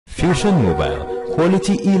Fusion Mobile,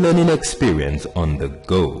 quality e-learning experience on the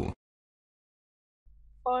go.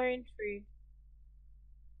 Foreign trade.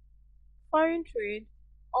 Foreign trade,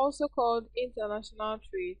 also called international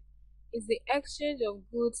trade, is the exchange of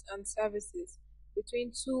goods and services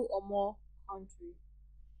between two or more countries.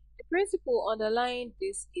 The principle underlying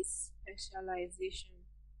this is specialization.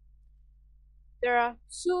 There are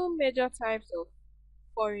two major types of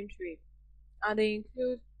foreign trade, and they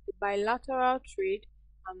include the bilateral trade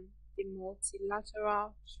and the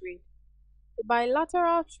multilateral trade. The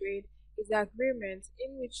bilateral trade is the agreement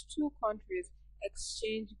in which two countries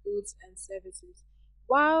exchange goods and services,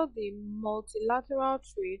 while the multilateral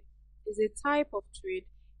trade is a type of trade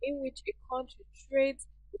in which a country trades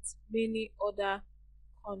with many other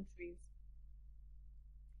countries.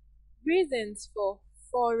 Reasons for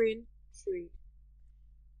foreign trade.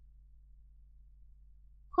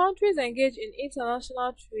 Countries engage in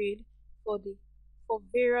international trade for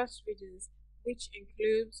various reasons, which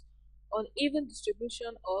includes uneven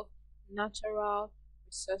distribution of natural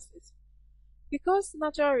resources. Because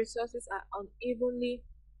natural resources are unevenly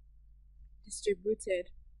distributed,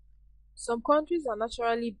 some countries are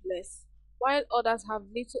naturally blessed, while others have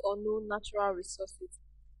little or no natural resources.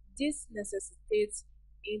 This necessitates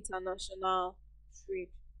international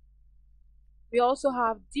trade. We also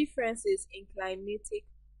have differences in climatic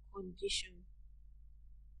condition.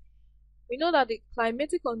 We know that the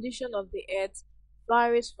climatic condition of the earth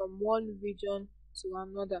varies from one region to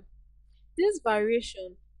another. This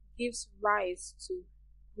variation gives rise to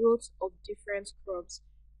growth of different crops,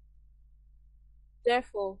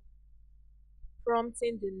 therefore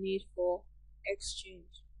prompting the need for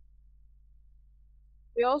exchange.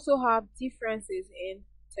 We also have differences in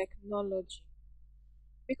technology.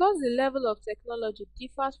 Because the level of technology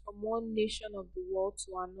differs from one nation of the world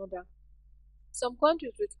to another, some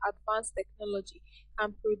countries with advanced technology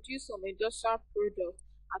can produce some industrial products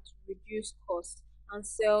at reduced cost and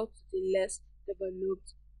sell to the less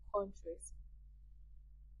developed countries.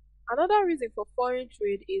 Another reason for foreign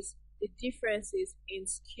trade is the differences in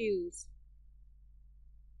skills.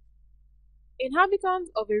 Inhabitants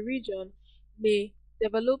of a region may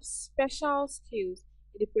develop special skills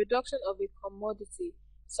in the production of a commodity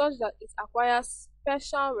such that it acquires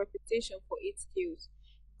special reputation for its skills.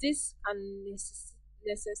 This can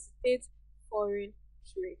necessitate foreign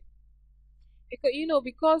trade.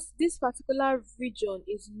 Because this particular region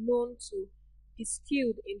is known to be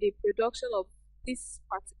skilled in the production of this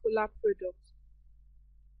particular product,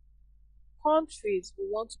 countries will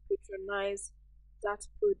want to patronize that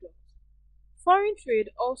product. Foreign trade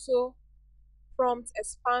also prompts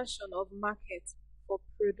expansion of markets for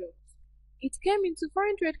products.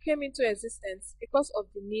 Foreign trade came into existence because of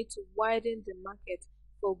the need to widen the market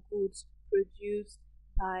for goods produced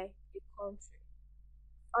by a country.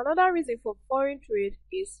 Another reason for foreign trade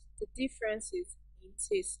is the differences in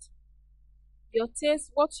taste. Your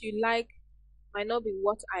taste, what you like, might not be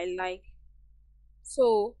what I like.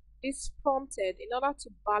 So this prompted, in order to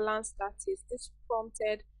balance that taste, this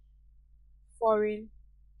prompted foreign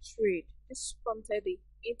trade. This prompted the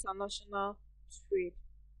international trade.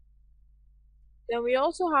 Then we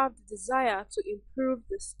also have the desire to improve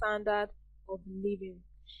the standard of living.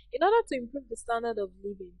 In order to improve the standard of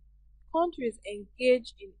living, countries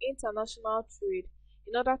engage in international trade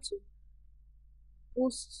in order to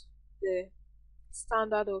boost the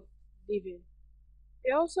standard of living.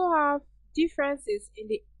 We also have differences in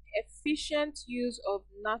the efficient use of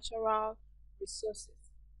natural resources.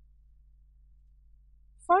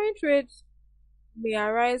 Foreign trade may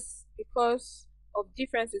arise because of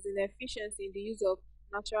differences in efficiency in the use of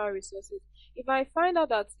natural resources. If I find out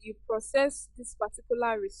that you process these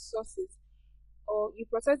particular resources, or you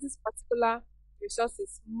process these particular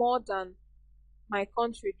resources more than my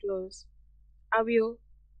country does, I will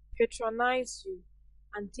patronize you,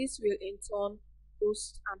 and this will in turn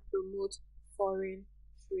boost and promote foreign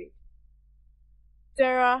trade.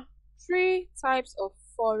 There are three types of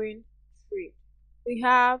foreign trade. We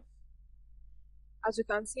have, as you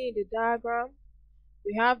can see in the diagram,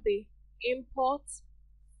 we have the import,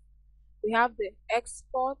 we have the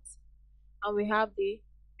export, and we have the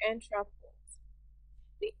intraport.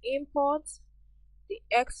 The import, the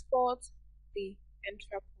export, the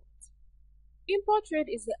intraport. Import trade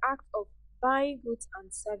is the act of buying goods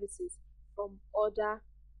and services from other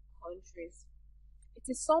countries. It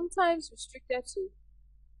is sometimes restricted to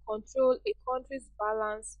control a country's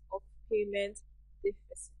balance of payment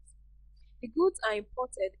deficit. The goods are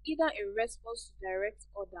imported either in response to direct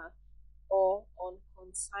order or on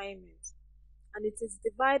consignment, and it is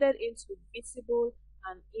divided into visible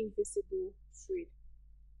and invisible trade.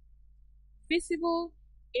 Visible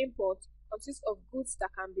import consists of goods that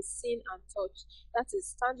can be seen and touched, that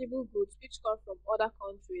is, tangible goods which come from other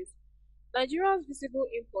countries. Nigeria's visible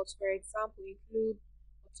imports, for example, include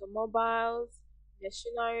automobiles,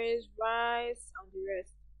 machineries, rice, and the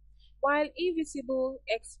rest, while invisible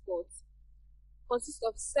exports consist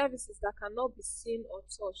of services that cannot be seen or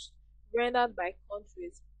touched, rendered by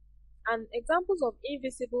countries. And examples of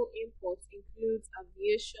invisible imports include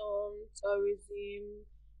aviation, tourism,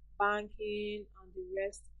 banking, and the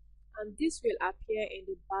rest. And this will appear in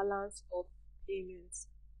the balance of payments.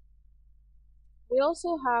 We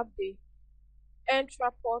also have the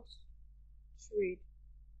intraport trade.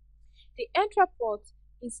 The intraport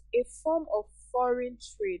is a form of foreign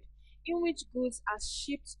trade in which goods are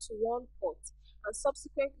shipped to one port and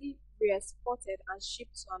subsequently re-exported and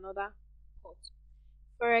shipped to another port.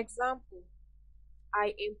 For example,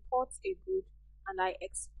 I import a good and I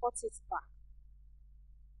export it back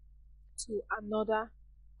to another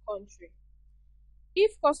country.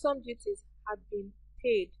 If custom duties had been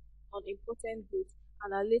paid on imported goods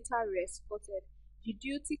and are later re-exported, the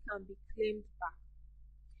duty can be claimed back.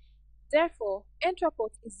 Therefore,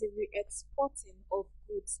 intraport is the re-exporting of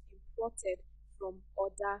goods imported from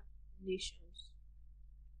other nations.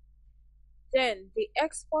 Then, the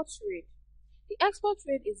export trade. The export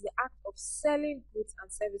trade is the act of selling goods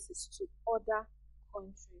and services to other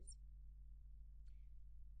countries.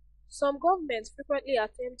 Some governments frequently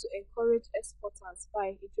attempt to encourage exporters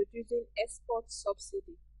by introducing export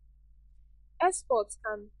subsidy. Exports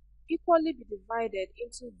can equally be divided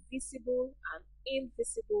into visible and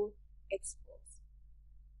invisible exports.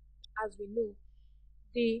 As we know,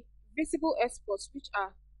 the visible exports, which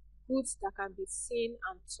are goods that can be seen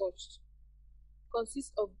and touched,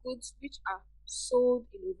 consist of goods which are sold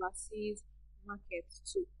in overseas markets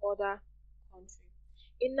to other countries.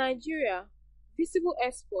 In Nigeria, visible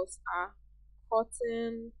exports are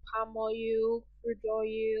cotton, palm oil, crude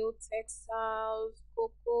oil, textiles,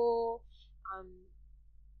 cocoa, and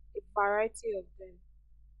a variety of them.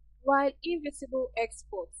 While invisible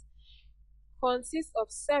exports consist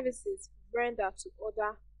of services rendered to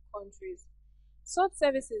other countries. Such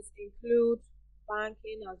services include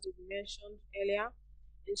banking, as we mentioned earlier,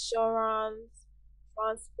 insurance,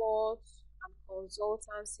 transport, and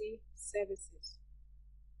consultancy services.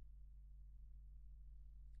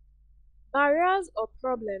 Barriers or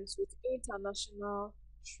problems with international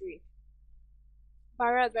trade.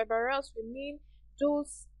 Barriers, by barriers we mean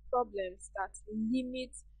those problems that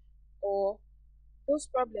limit or those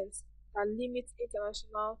problems that limit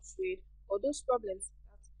international trade, or those problems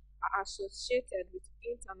that are associated with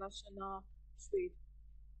international trade.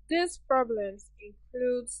 These problems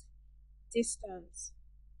include distance.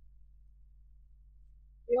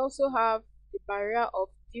 We also have the barrier of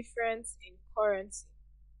difference in currency.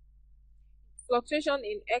 Fluctuation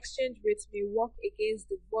in exchange rates may work against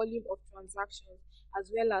the volume of transactions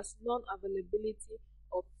as well as non-availability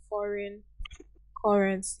of foreign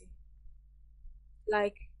currency.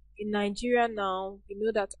 Like in Nigeria now, we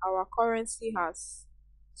know that our currency has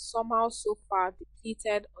somehow so far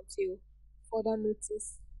depleted until further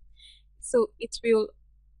notice. So it will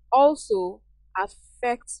also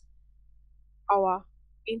affect our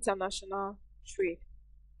international trade.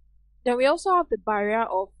 Then we also have the barrier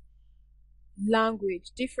of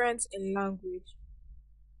language, difference in language.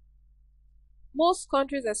 Most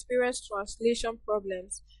countries experience translation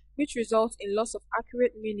problems, which result in loss of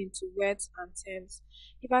accurate meaning to words and terms.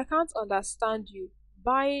 If I can't understand you,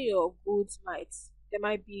 buying your goods there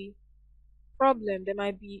might be problem,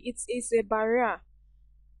 it's a barrier.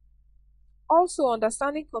 Also,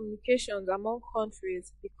 understanding communications among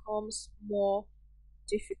countries becomes more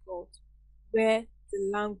difficult where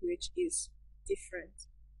the language is different.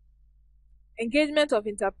 Engagement of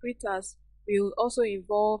interpreters will also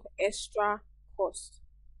involve extra cost.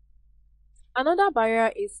 Another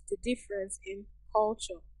barrier is the difference in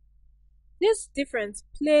culture. This difference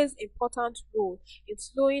plays important role in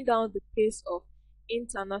slowing down the pace of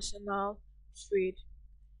international trade.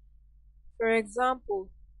 For example,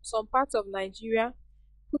 some parts of Nigeria,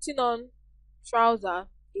 putting on trouser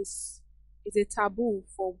is a taboo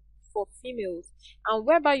for females, and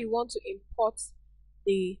whereby you want to import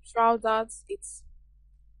the trousers, it's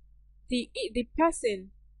the person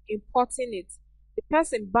importing it, the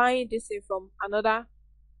person buying this thing from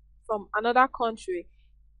another country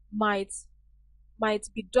might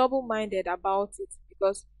be double-minded about it,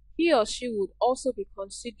 because he or she would also be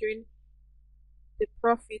considering the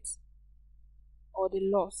profit or the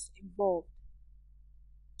loss involved.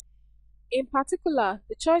 In particular,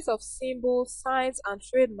 the choice of symbols, signs, and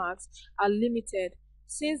trademarks are limited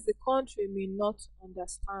since the country may not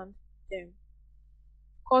understand them.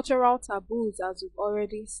 Cultural taboos, as we've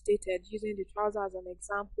already stated, using the trouser as an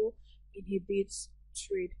example, inhibits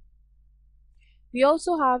trade. We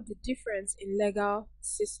also have the difference in legal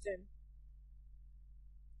system.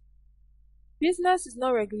 Business is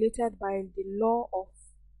not regulated by the law of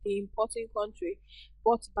the importing country,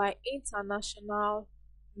 but by international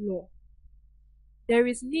law. There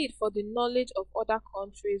is need for the knowledge of other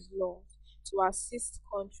countries' laws to assist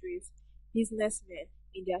countries, businessmen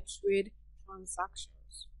in their trade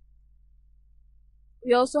transactions.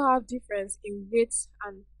 We also have difference in weights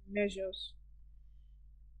and measures.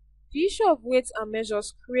 The issue of weights and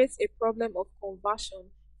measures creates a problem of conversion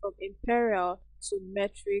from imperial to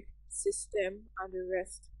metric system and the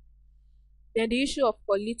rest. Then the issue of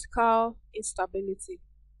political instability.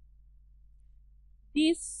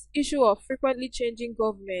 This issue of frequently changing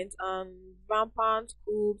government and rampant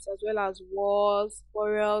coups, as well as wars,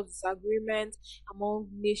 quarrels, disagreements among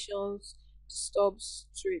nations, disturbs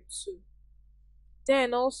trade too.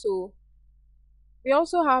 Then we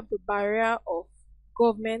also have the barrier of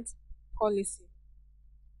government policy.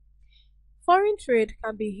 Foreign trade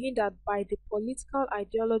can be hindered by the political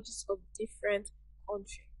ideologies of different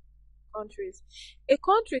countries. A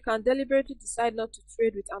country can deliberately decide not to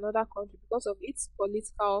trade with another country because of its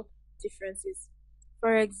political differences.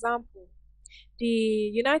 For example, the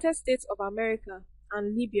United States of America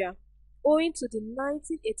and Libya, owing to the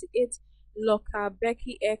 1988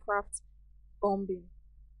 Lockerbie aircraft bombing,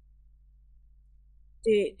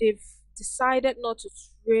 they've decided not to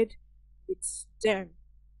trade with them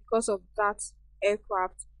because of that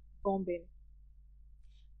aircraft bombing.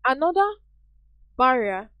 Another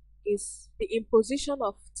barrier is the imposition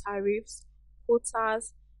of tariffs,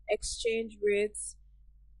 quotas, exchange rates,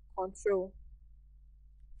 control.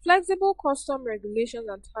 Flexible custom regulations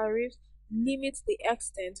and tariffs limit the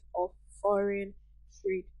extent of foreign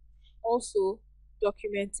trade. Also,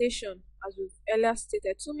 documentation, as we've earlier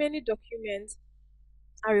stated, too many documents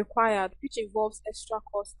are required, which involves extra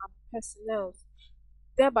costs and personnel,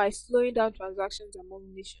 thereby slowing down transactions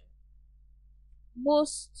among nations.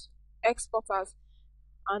 Most exporters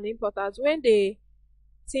and importers, when they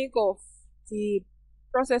think of the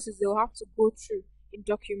processes they'll have to go through in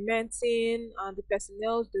documenting and the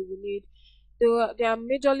personnel they will need, they are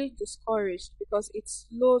majorly discouraged because it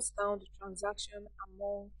slows down the transaction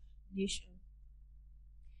among nations.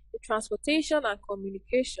 The transportation and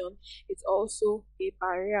communication is also a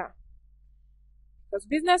barrier because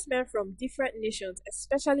businessmen from different nations,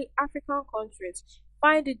 especially African countries,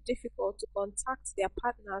 find it difficult to contact their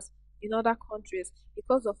partners in other countries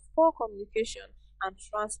because of poor communication and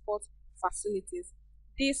transport facilities.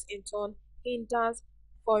 This in turn hinders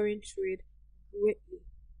foreign trade greatly.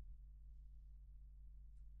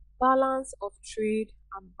 Balance of trade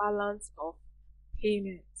and balance of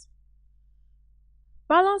payment.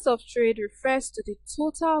 Balance of trade refers to the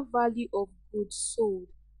total value of goods sold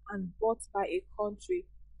and bought by a country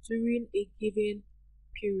during a given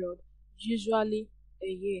period, usually a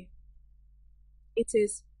year. It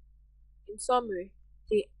is, in summary,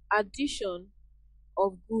 the addition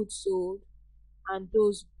of goods sold and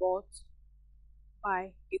those bought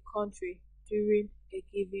by a country during a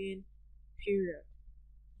given period,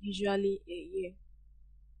 usually a year.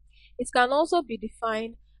 It can also be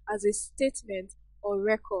defined as a statement or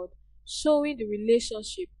record showing the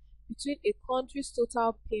relationship between a country's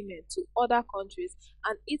total payment to other countries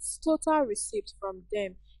and its total receipt from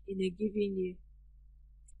them in a given year.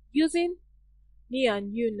 Using me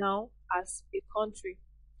and you now as a country,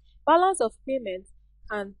 balance of payment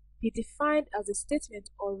can be defined as a statement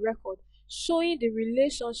or record showing the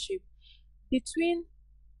relationship between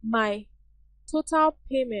my total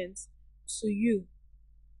payment to you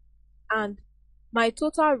and my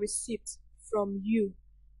total receipt from you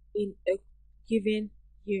in a given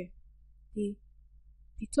year. The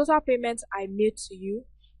total payment I made to you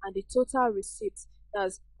and the total receipt,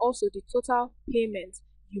 that's also the total payment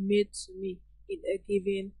you made to me in a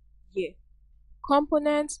given year.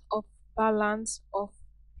 Components of balance of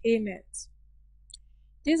payment.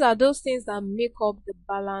 These are those things that make up the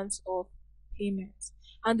balance of payment,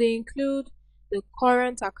 and they include the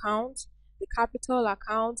current account, the capital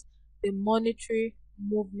account, the monetary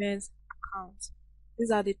movement account.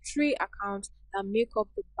 These are the three accounts that make up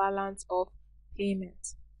the balance of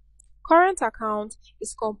payment. Current account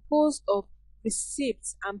is composed of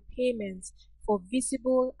receipts and payments for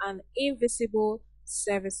visible and invisible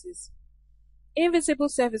services. Invisible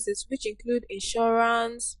services, which include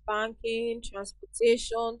insurance, banking,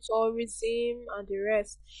 transportation, tourism, and the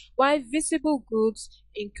rest, while visible goods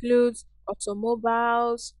include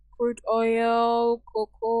automobiles, crude oil,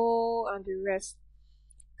 cocoa, and the rest.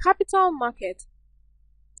 Capital market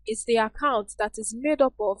is the account that is made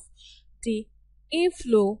up of the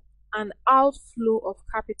inflow and outflow of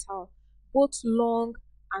capital, both long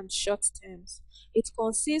and short terms. It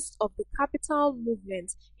consists of the capital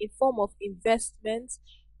movement in form of investments,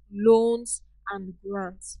 loans, and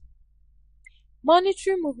grants.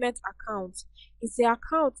 Monetary movement account is the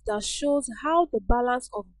account that shows how the balance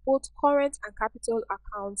of both current and capital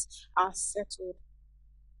accounts are settled.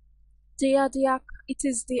 It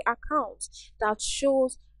is the account that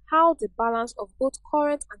shows how the balance of both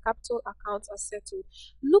current and capital accounts are settled.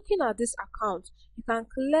 Looking at this account, you can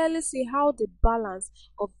clearly see how the balance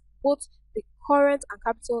of both the current and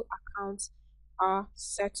capital accounts are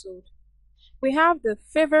settled. We have the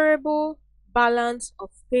favorable balance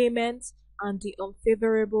of payments and the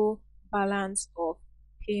unfavorable balance of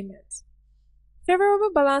payments.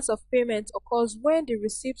 Favorable balance of payment occurs when the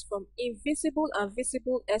receipts from invisible and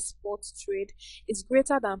visible export trade is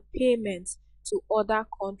greater than payments to other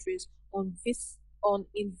countries on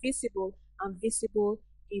invisible and visible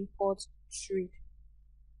import trade.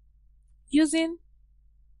 Using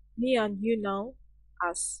me and you now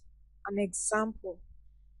as an example,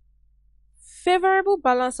 favorable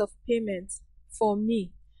balance of payment for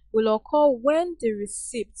me will occur when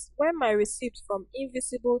my receipt from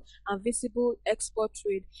invisible and visible export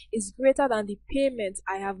trade is greater than the payment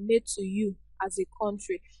I have made to you as a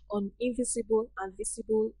country on invisible and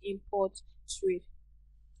visible import trade.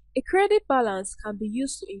 A credit balance can be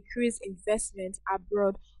used to increase investment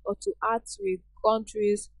abroad or to add to a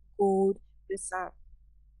country's gold reserve.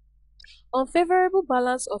 Unfavorable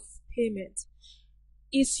balance of payment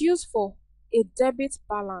is used for a debit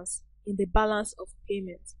balance in the balance of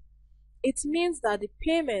payment. It means that the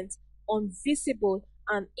payment on visible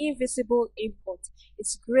and invisible import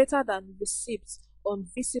is greater than receipts on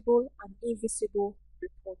visible and invisible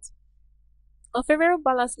report. Unfavorable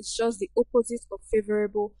balance is just the opposite of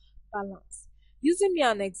favorable balance. Using me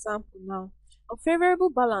an example now, unfavorable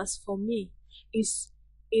balance for me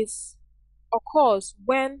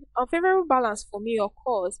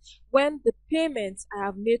occurs when the payments I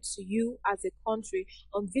have made to you as a country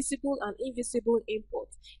on visible and invisible import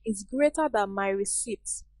is greater than my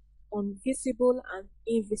receipts on visible and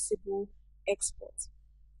invisible export.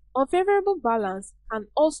 Unfavorable balance can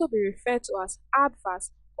also be referred to as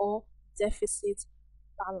adverse or deficit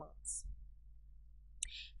balance.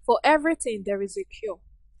 For everything there is a cure,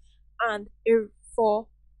 and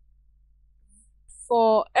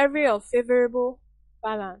for every unfavorable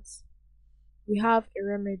balance, we have a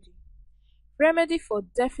remedy. Remedy for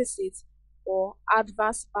deficit or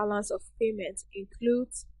adverse balance of payment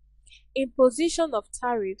includes imposition of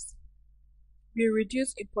tariffs. We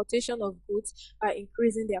reduce importation of goods by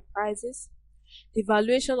increasing their prices,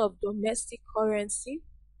 devaluation of domestic currency,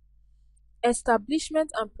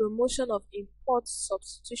 establishment and promotion of import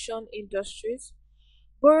substitution industries,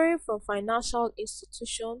 borrowing from financial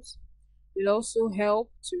institutions will also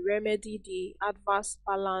help to remedy the adverse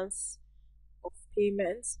balance of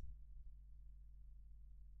payments.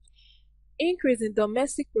 Increase in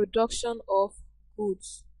domestic production of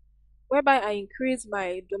goods, whereby I increase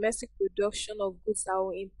my domestic production of goods that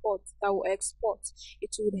will export.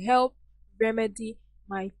 It would help remedy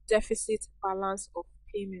my deficit balance of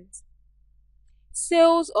payments.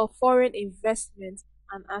 Sales of foreign investment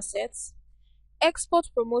and assets. Export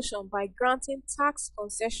promotion by granting tax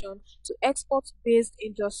concession to export-based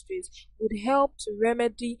industries would help to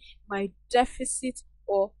remedy my deficit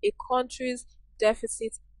or a country's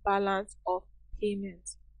deficit balance of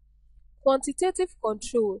payment. Quantitative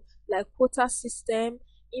control like quota system,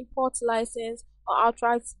 import license, or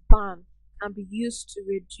outright ban can be used to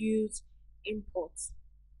reduce imports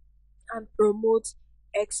and promote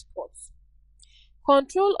exports.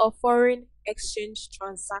 Control of foreign exchange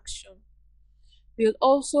transaction will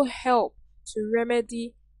also help to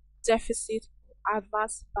remedy deficit or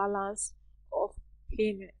adverse balance of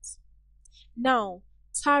payments. Now,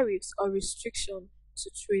 tariffs or restriction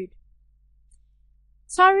to trade.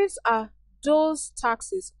 Tariffs are those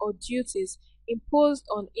taxes or duties imposed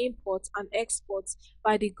on imports and exports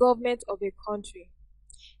by the government of a country.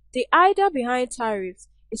 The idea behind tariffs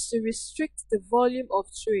is to restrict the volume of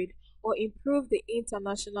trade or improve the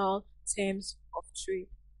international terms of trade.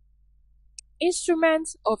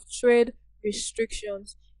 Instruments of trade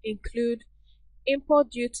restrictions include import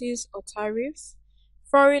duties or tariffs,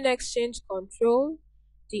 foreign exchange control,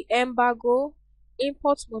 the embargo,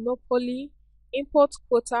 import monopoly, import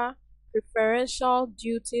quota, preferential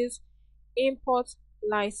duties, import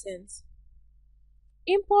license.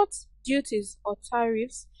 Import duties or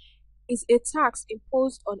tariffs is a tax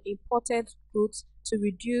imposed on imported goods to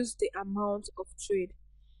reduce the amount of trade.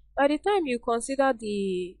 By the time you consider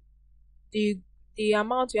the the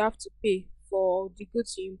amount you have to pay for the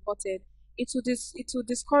goods you imported, it will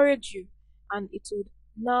discourage you, and it would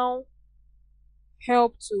now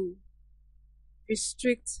help to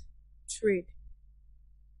restrict trade.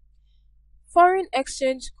 Foreign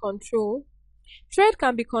exchange control. Trade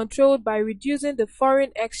can be controlled by reducing the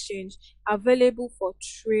foreign exchange available for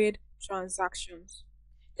trade transactions.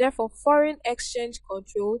 Therefore, foreign exchange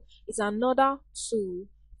control is another tool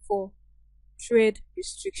for trade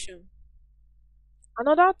restriction.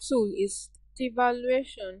 Another tool is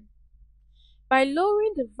devaluation. By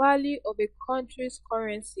lowering the value of a country's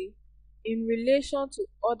currency in relation to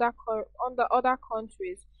other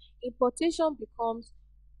countries, importation becomes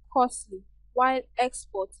costly while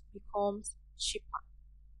export becomes cheaper.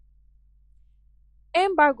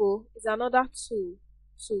 Embargo is another tool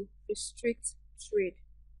to restrict trade.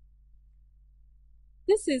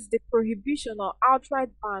 This is the prohibition or outright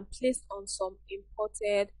ban placed on some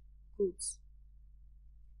imported goods.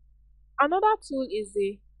 Another tool is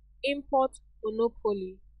the import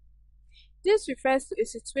monopoly. This refers to a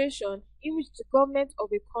situation in which the government of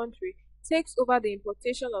a country takes over the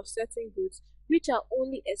importation of certain goods which are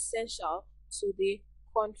only essential to the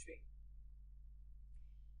country.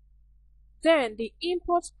 Then the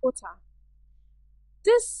import quota.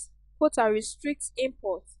 This quota restricts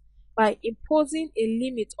imports by imposing a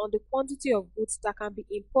limit on the quantity of goods that can be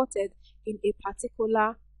imported in a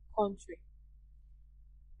particular country.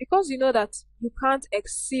 Because you know that you can't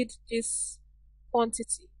exceed this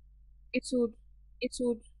quantity, it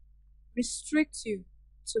would restrict you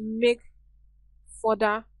to make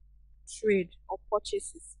further trade or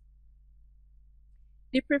purchases.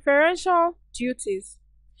 The preferential duties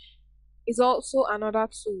is also another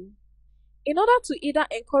tool. In order to either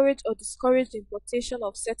encourage or discourage the importation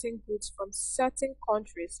of certain goods from certain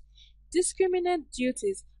countries, discriminant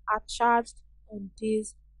duties are charged on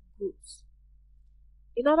these goods.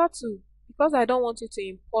 In order to, because I don't want you to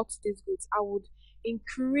import these goods, I would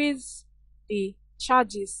increase the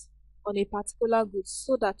charges on a particular good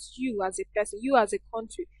so that you as a person, you as a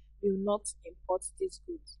country, will not import these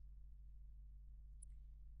goods.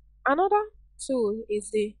 Another tool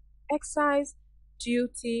is the excise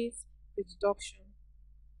duties reduction.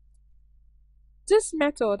 This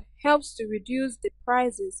method helps to reduce the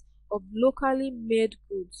prices of locally made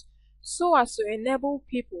goods so as to enable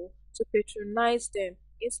people to patronize them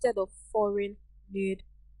instead of foreign made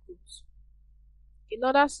goods. In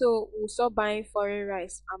order so we'll stop buying foreign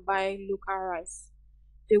rice and buy local rice,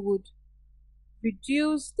 they would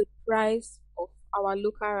reduce the price of our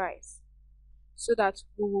local rice so that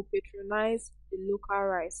we will patronize the local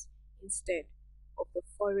rice instead of the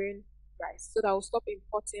foreign rice, so that we'll stop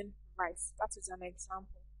importing rice. That is an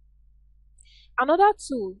example. Another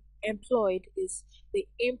tool employed is the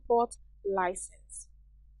import license.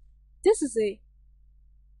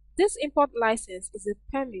 This import license is a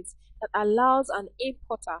permit that allows an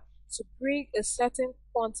importer to bring a certain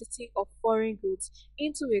quantity of foreign goods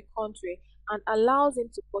into a country and allows him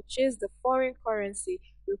to purchase the foreign currency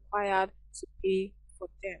required to pay for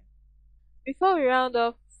them. Before we round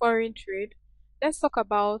up foreign trade, let's talk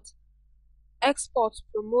about export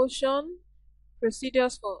promotion,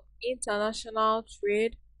 procedures for international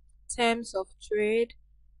trade, terms of trade,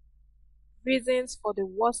 reasons for the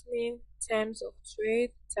worsening terms of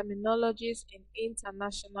trade, terminologies in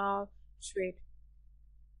international trade.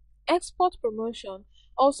 Export promotion,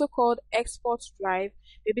 also called export drive,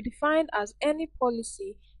 may be defined as any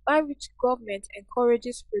policy by which government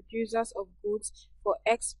encourages producers of goods for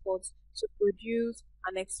export to produce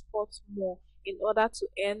and export more in order to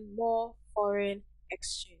earn more foreign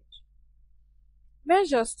exchange.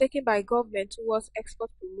 Measures taken by government towards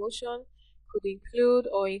export promotion could include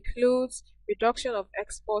or includes reduction of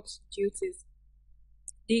export duties.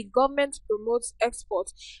 The government promotes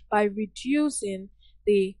export by reducing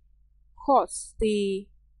the costs, the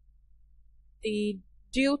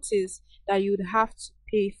duties that you would have to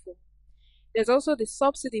pay for. There's also the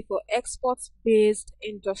subsidy for export-based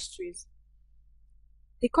industries.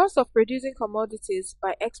 The cost of producing commodities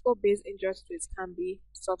by export-based industries can be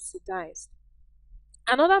subsidized.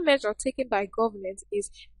 Another measure taken by government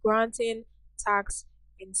is granting tax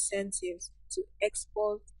incentives to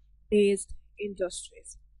export-based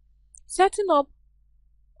industries. Setting up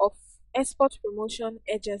of export promotion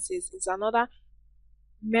agencies is another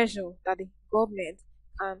measure that the government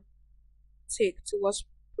can take towards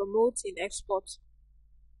promoting export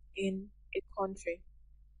in a country.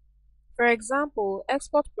 For example,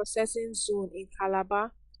 Export Processing Zone in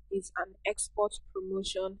Calabar is an export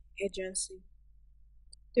promotion agency.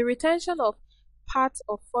 The retention of part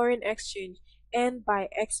of foreign exchange earned by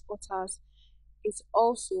exporters is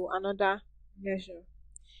also another measure.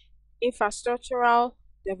 Infrastructural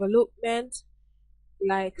development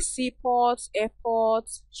like seaports,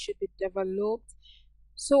 airports should be developed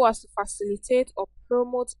so as to facilitate or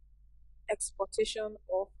promote exportation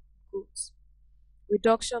of goods.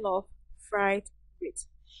 Reduction of freight rate.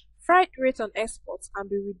 Freight rate on exports can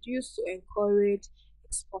be reduced to encourage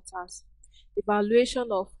exporters.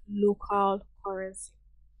 Devaluation of local currency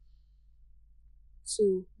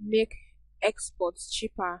to make exports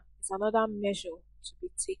cheaper is another measure to be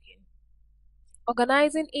taken.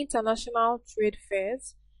 Organizing international trade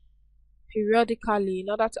fairs periodically in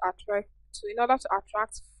order to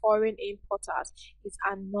attract foreign importers is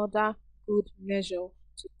another good measure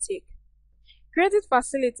to take. Credit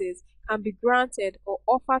facilities can be granted or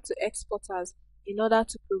offered to exporters in order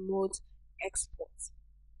to promote exports.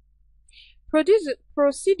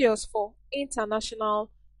 Procedures for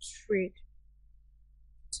international trade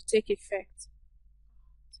to take effect.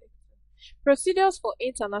 Procedures for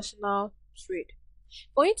international trade.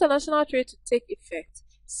 For international trade to take effect,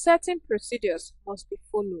 certain procedures must be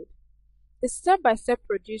followed. The step-by-step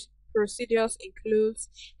procedures includes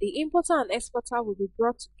the importer and exporter will be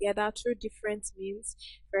brought together through different means,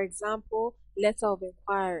 for example, letter of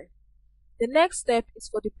inquiry. The next step is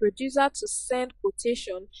for the producer to send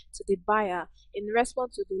quotation to the buyer in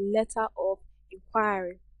response to the letter of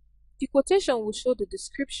inquiry. The quotation will show the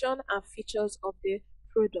description and features of the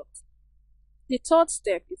product. The third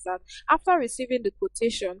step is that after receiving the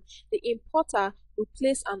quotation, the importer will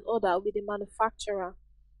place an order with the manufacturer.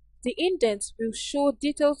 The indent will show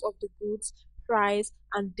details of the goods, price,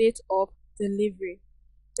 and date of delivery.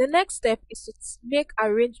 The next step is to make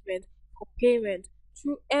arrangement for payment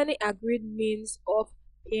through any agreed means of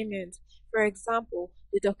payment, for example,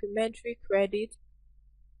 the documentary credit,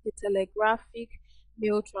 the telegraphic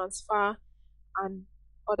mail transfer, and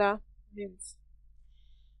other means.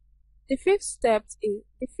 The fifth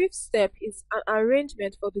step is an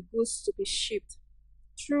arrangement for the goods to be shipped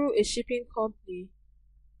through a shipping company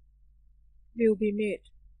will be made.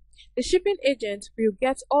 The shipping agent will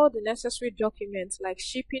get all the necessary documents like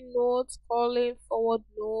shipping notes, calling, forward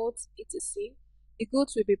notes, etc. The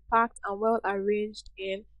goods will be packed and well arranged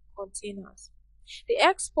in containers. The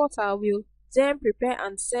exporter will then prepare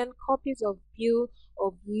and send copies of bill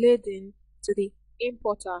of lading to the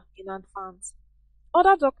importer in advance.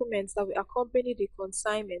 Other documents that will accompany the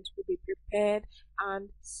consignment will be prepared and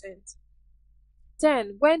sent.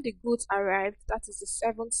 Then, when the goods arrive, that is the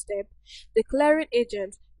seventh step, the clearing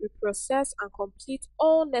agent will process and complete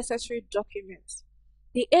all necessary documents.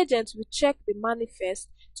 The agent will check the manifest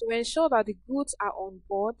to ensure that the goods are on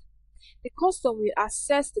board. The custom will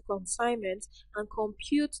assess the consignment and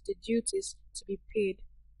compute the duties to be paid.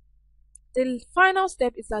 The final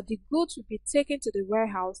step is that the goods will be taken to the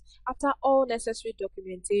warehouse after all necessary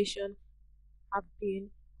documentation have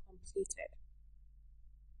been completed.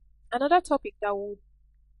 Another topic that we'll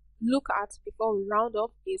look at before we round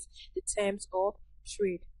up is the terms of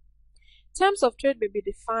trade. Terms of trade may be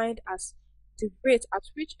defined as the rate at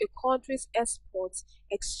which a country's exports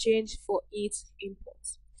exchange for its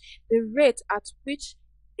imports. The rate at which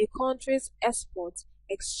a country's exports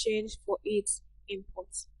exchange for its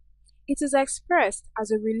imports. It is expressed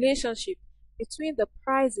as a relationship between the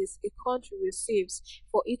prices a country receives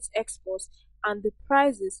for its exports and the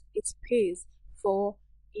prices it pays for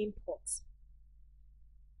imports.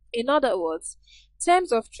 In other words,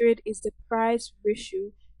 terms of trade is the price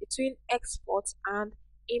ratio between exports and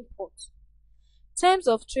imports. Terms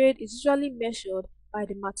of trade is usually measured by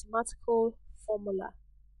the mathematical formula.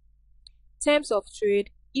 Terms of trade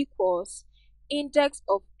equals index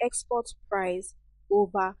of export price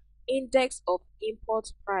over index of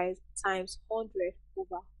import price times 100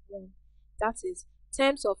 over 1. That is,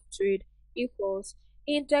 terms of trade equals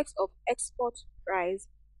index of export price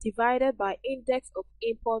divided by index of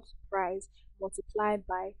import price multiplied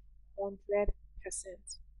by 100%.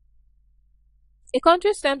 A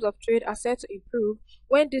country's terms of trade are said to improve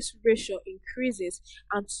when this ratio increases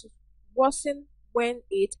and to worsen when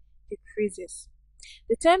it decreases.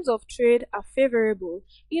 The terms of trade are favorable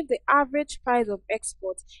if the average price of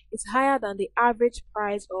exports is higher than the average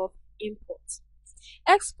price of imports.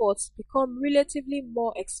 Exports become relatively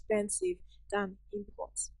more expensive than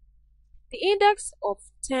imports. The index of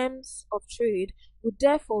terms of trade would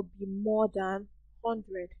therefore be more than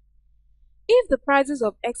 100. If the prices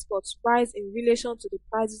of exports rise in relation to the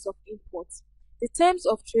prices of imports, the terms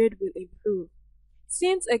of trade will improve,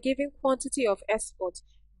 since a given quantity of exports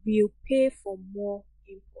will pay for more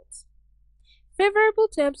imports. Favorable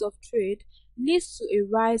terms of trade leads to a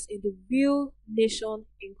rise in the real nation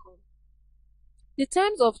income. The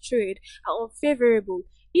terms of trade are unfavorable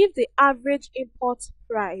if the average import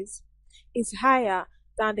price is higher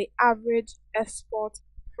than the average export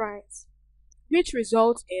price, which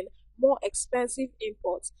results in more expensive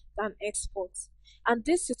imports than exports, and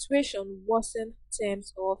this situation worsens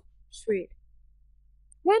terms of trade.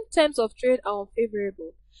 When terms of trade are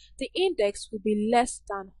unfavorable, the index will be less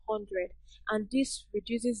than 100, and this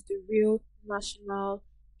reduces the real national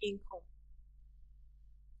income.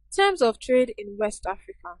 Terms of trade in West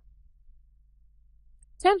Africa.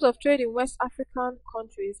 Terms of trade in West African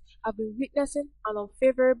countries have been witnessing an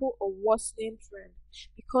unfavorable or worsening trend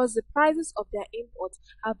because the prices of their imports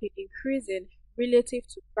have been increasing relative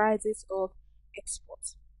to prices of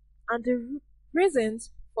exports. And the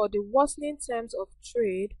reasons for the worsening terms of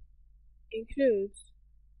trade include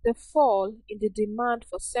the fall in the demand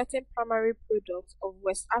for certain primary products of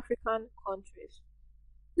West African countries.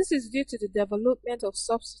 This is due to the development of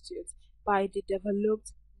substitutes by the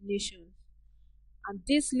developed nations, and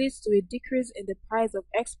this leads to a decrease in the price of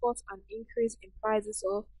exports and increase in prices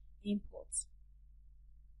of imports.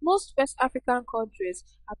 Most West African countries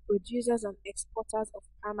are producers and exporters of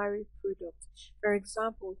primary products, for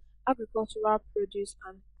example, agricultural produce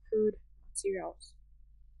and crude materials.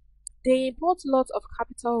 They import lots of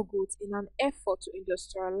capital goods in an effort to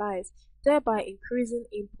industrialize, thereby increasing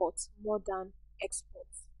imports more than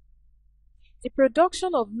exports. The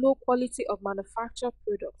production of low quality of manufactured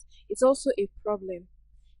products is also a problem.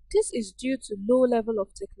 This is due to low level of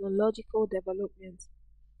technological development.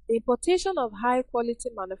 The importation of high quality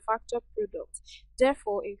manufactured products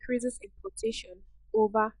therefore increases importation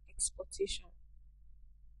over exportation.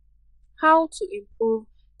 How to improve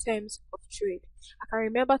terms of trade? I can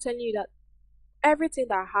remember telling you that everything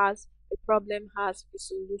that has a problem has a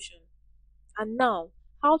solution. And now,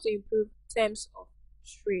 how to improve terms of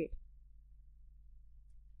trade?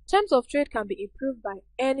 Terms of trade can be improved by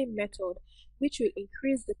any method which will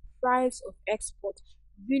increase the price of export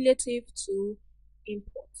relative to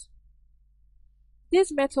import.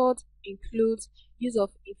 These methods include use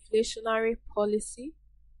of inflationary policy,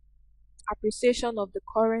 appreciation of the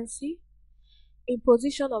currency,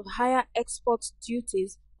 imposition of higher export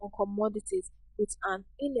duties on commodities with an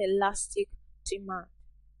inelastic demand,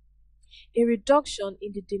 a reduction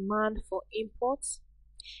in the demand for imports,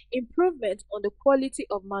 improvement on the quality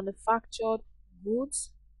of manufactured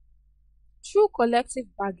goods. Through collective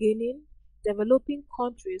bargaining, developing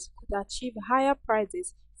countries could achieve higher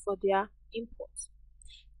prices for their imports.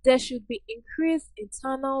 There should be increased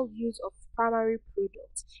internal use of primary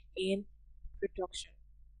products in production.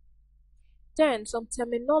 Then, some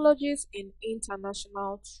terminologies in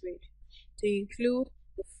international trade. They include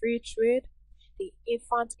the free trade, the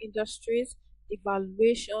infant industries,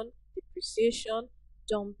 devaluation, depreciation,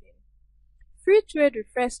 dumping. Free trade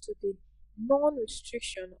refers to the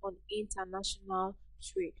non-restriction on international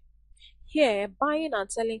trade. Here, buying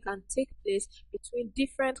and selling can take place between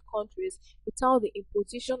different countries without the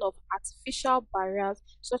imposition of artificial barriers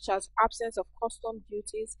such as absence of custom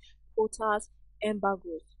duties, quotas,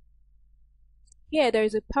 embargoes. Here, there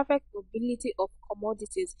is a perfect mobility of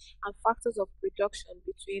commodities and factors of production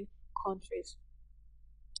between countries.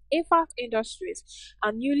 Infant industries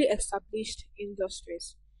are newly established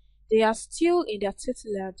industries. They are still in their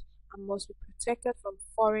tutelage and must be protected from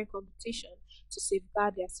foreign competition to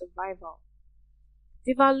safeguard their survival.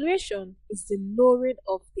 Devaluation is the lowering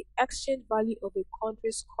of the exchange value of a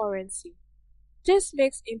country's currency. This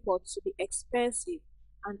makes import to be expensive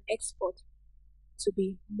and export to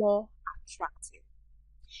be more attractive.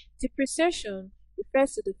 Depreciation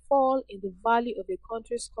refers to the fall in the value of a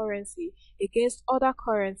country's currency against other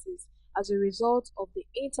currencies as a result of the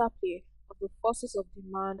interplay of the forces of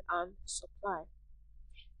demand and supply.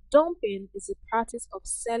 Dumping is the practice of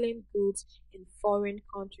selling goods in foreign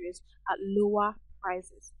countries at lower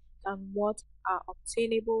prices than what are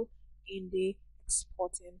obtainable in the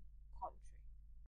exporting